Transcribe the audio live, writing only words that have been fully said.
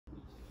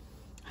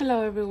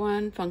Hello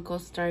everyone,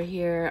 Funko Star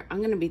here. I'm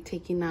going to be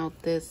taking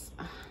out this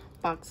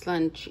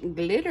Boxlunch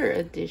glitter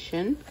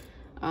edition.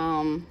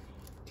 Now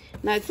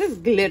it says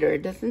glitter,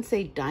 it doesn't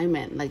say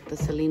diamond like the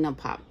Selena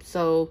Pop.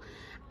 So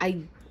I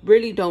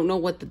really don't know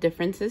what the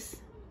difference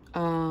is.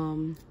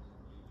 To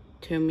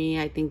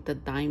me, I think the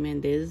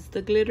diamond is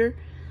the glitter.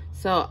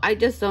 So I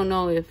just don't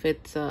know if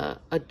it's a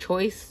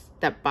choice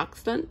that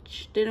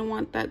Boxlunch didn't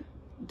want that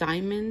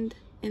diamond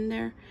in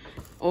there.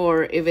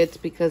 Or if it's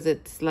because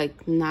it's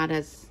like not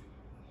as...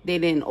 they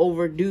didn't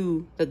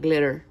overdo the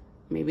glitter.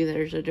 Maybe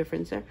there's a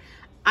difference there.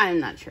 I'm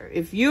not sure.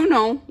 If you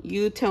know,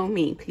 you tell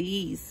me,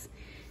 please.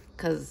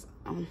 Because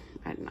I'm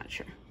not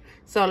sure.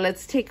 So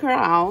let's take her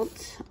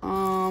out.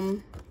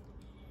 I'm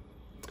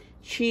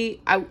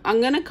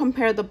going to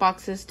compare the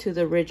boxes to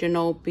the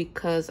original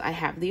because I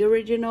have the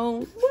original.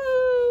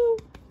 Woo!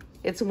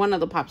 It's one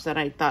of the pops that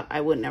I thought I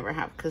would never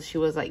have because she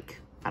was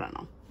like, I don't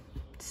know,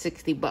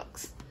 60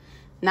 bucks.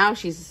 Now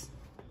she's...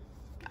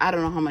 I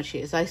don't know how much she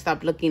is. I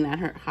stopped looking at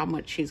her, how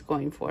much she's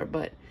going for.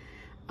 But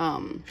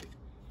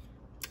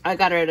I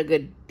got her at a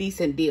good,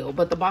 decent deal.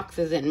 But the box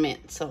isn't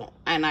mint. So,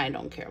 and I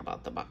don't care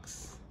about the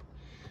box.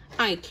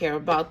 I care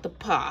about the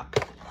pop.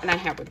 And I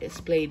have her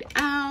displayed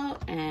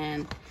out.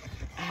 And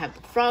I have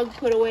the frog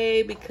put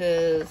away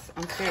because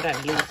I'm scared I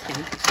lose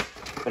him.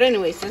 But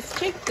anyways, let's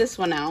check this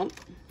one out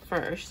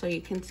first. So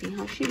you can see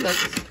how she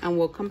looks. And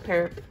we'll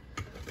compare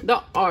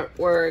the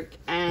artwork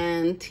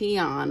and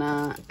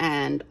Tiana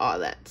and all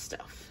that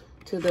stuff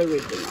to the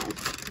original.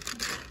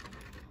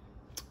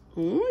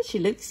 Oh, she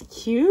looks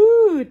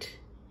cute.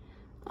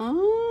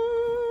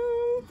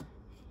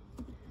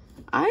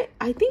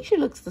 I think she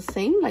looks the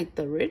same like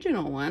the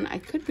original one. I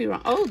could be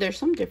wrong. Oh, there's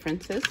some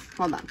differences.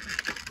 Hold on.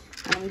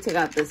 Let me take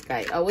out this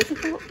guy. Oh, what's it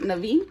called?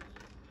 Naveen?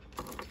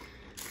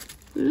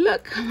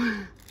 Look.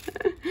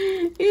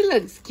 He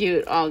looks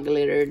cute, all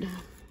glittered.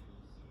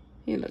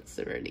 He looks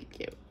really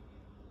cute.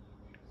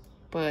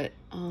 But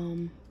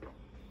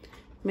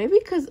maybe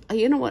because,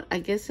 you know what, I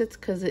guess it's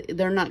because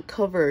they're not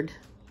covered.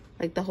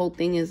 Like the whole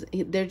thing is,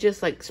 they're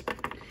just like,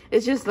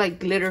 it's just like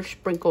glitter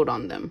sprinkled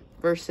on them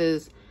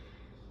versus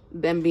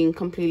them being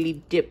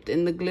completely dipped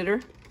in the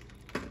glitter.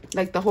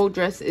 Like the whole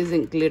dress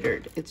isn't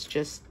glittered, it's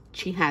just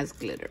she has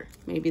glitter.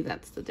 Maybe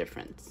that's the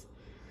difference.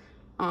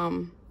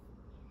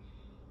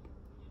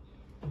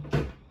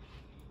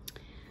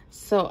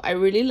 So I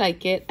really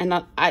like it,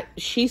 and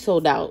she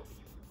sold out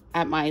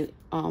at my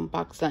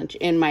Boxlunch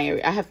in my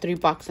area. I have 3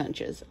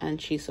 Boxlunches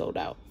and she sold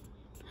out.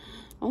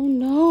 Oh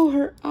no,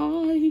 her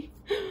eye.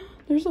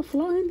 There's a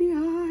fly in the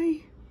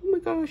eye. Oh my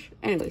gosh.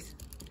 Anyways.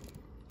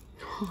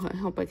 Oh, I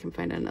hope I can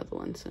find another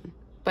one soon.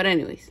 But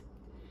anyways.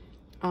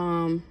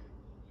 Look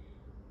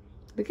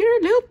at her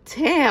little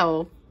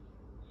tail.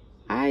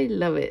 I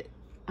love it.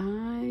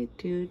 I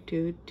do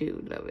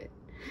love it.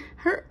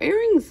 Her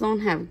earrings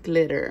don't have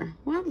glitter.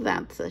 Well,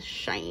 that's a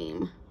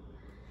shame.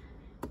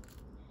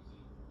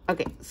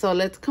 Okay, so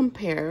let's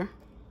compare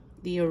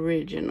the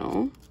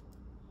original.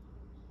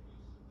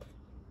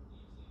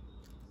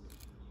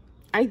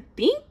 I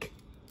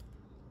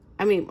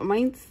mean,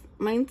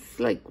 mine's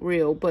like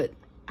real, but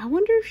I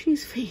wonder if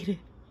she's faded.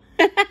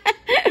 I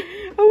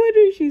wonder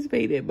if she's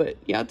faded, but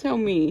y'all tell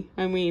me.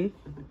 I mean,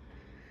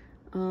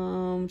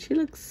 she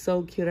looks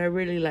so cute. I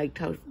really liked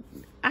how,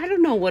 I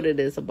don't know what it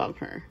is about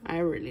her. I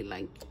really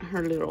like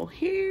her little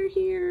hair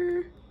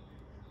here.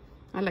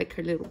 I like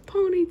her little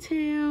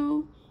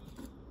ponytail.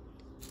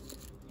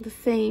 The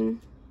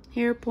same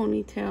hair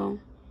ponytail.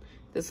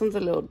 This one's a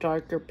little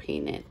darker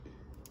painted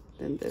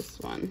than this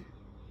one.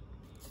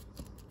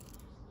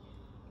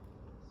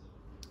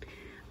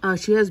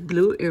 She has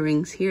blue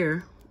earrings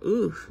here.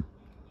 Ooh,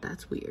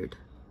 that's weird.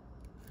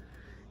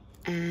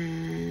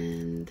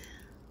 And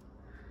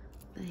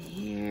the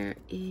hair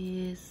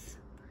is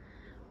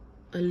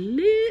a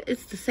little,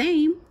 it's the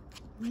same.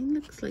 Mine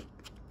looks like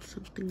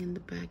something in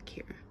the back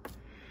here.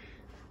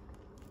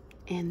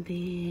 And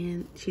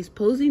then she's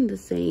posing the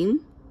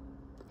same.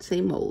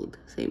 Same old.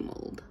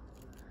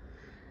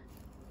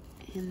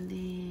 And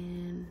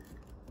then,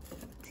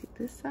 see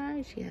this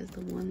side, she has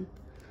the one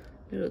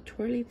little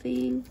twirly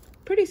thing.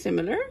 Pretty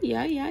similar.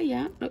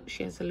 Yeah. Oh,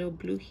 she has a little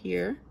blue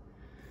here.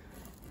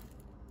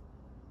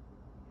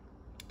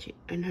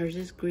 And hers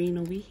is green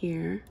over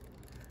here.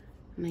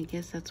 And I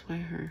guess that's why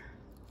her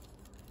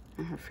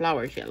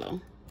flower's yellow.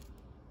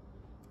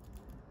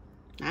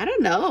 I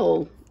don't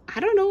know. I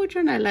don't know which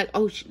one I like.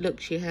 Oh,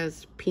 look, she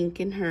has pink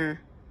in her...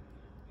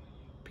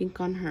 pink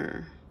on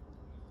her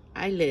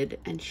eyelid,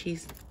 and she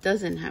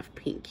doesn't have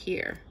pink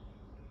here.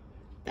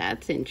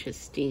 That's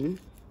interesting.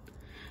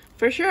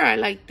 For sure, I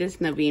like this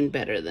Naveen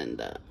better than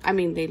the... I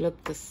mean, they look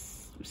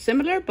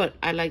similar, but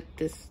I like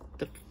the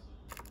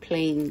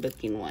plain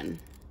looking one.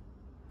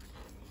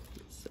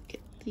 Let's look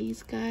at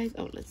these guys.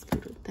 Oh, let's go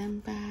to them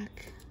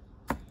back.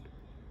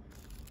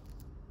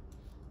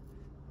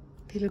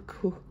 They look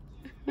cool.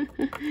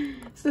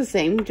 It's the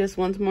same, just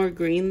one's more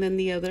green than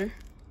the other.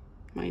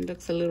 Mine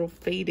looks a little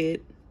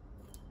faded,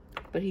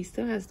 but he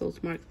still has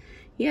those marks.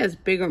 He has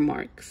bigger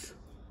marks.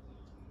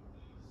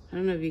 I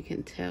don't know if you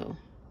can tell.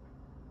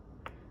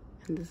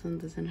 And this one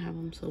doesn't have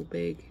them so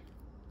big.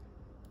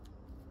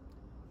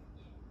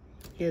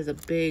 He has a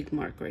big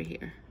mark right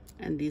here.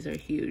 And these are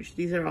huge.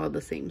 These are all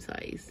the same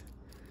size.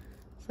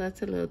 So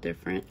that's a little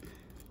different.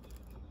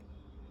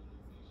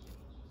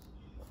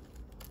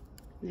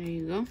 There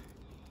you go.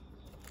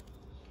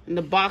 And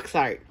the box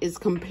art is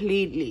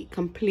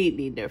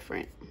completely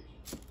different.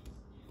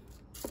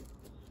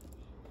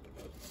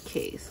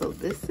 Okay, so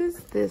this is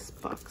this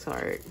box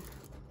art.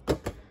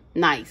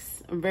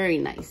 Nice, very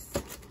nice.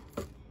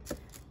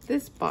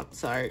 This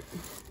box art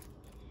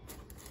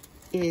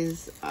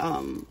is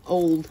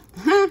old.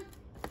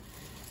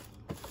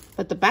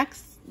 But the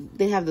backs,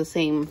 they have the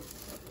same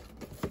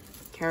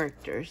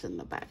characters in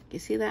the back. You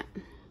see that?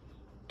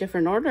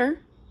 Different order,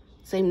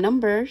 same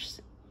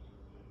numbers.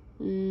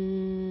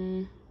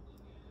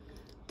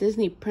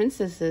 Disney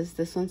princesses.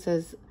 This one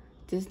says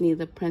Disney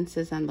the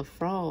Princess and the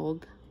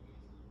Frog.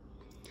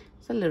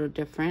 It's a little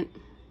different.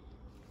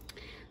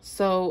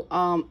 So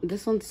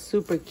this one's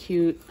super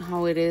cute,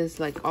 how it is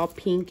like all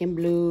pink and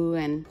blue,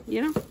 and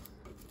you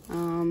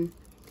know,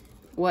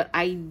 what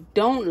I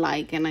don't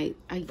like, and I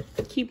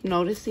keep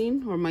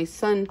noticing, or my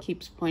son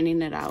keeps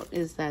pointing it out,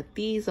 is that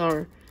these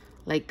are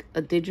like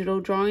a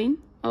digital drawing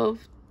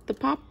of the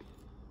pop,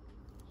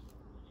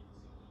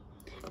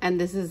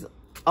 and this is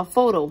a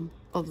photo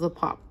of the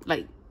pop.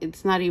 Like,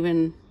 it's not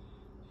even,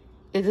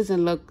 it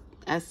doesn't look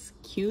as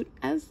cute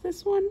as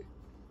this one.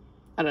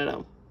 I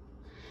don't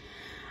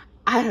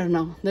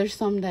know. There's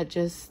some that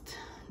just,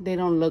 they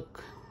don't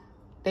look,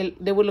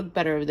 they would look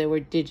better if they were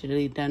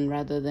digitally done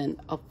rather than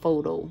a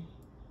photo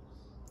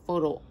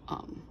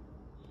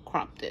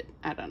cropped it.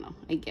 I don't know,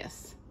 I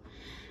guess.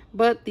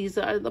 But these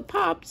are the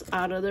pops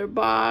out of their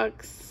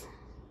box.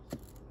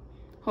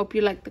 Hope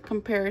you like the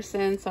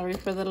comparison. Sorry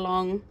for the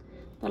long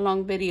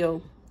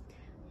video.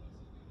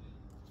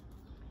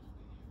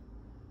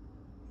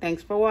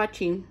 Thanks for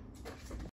watching.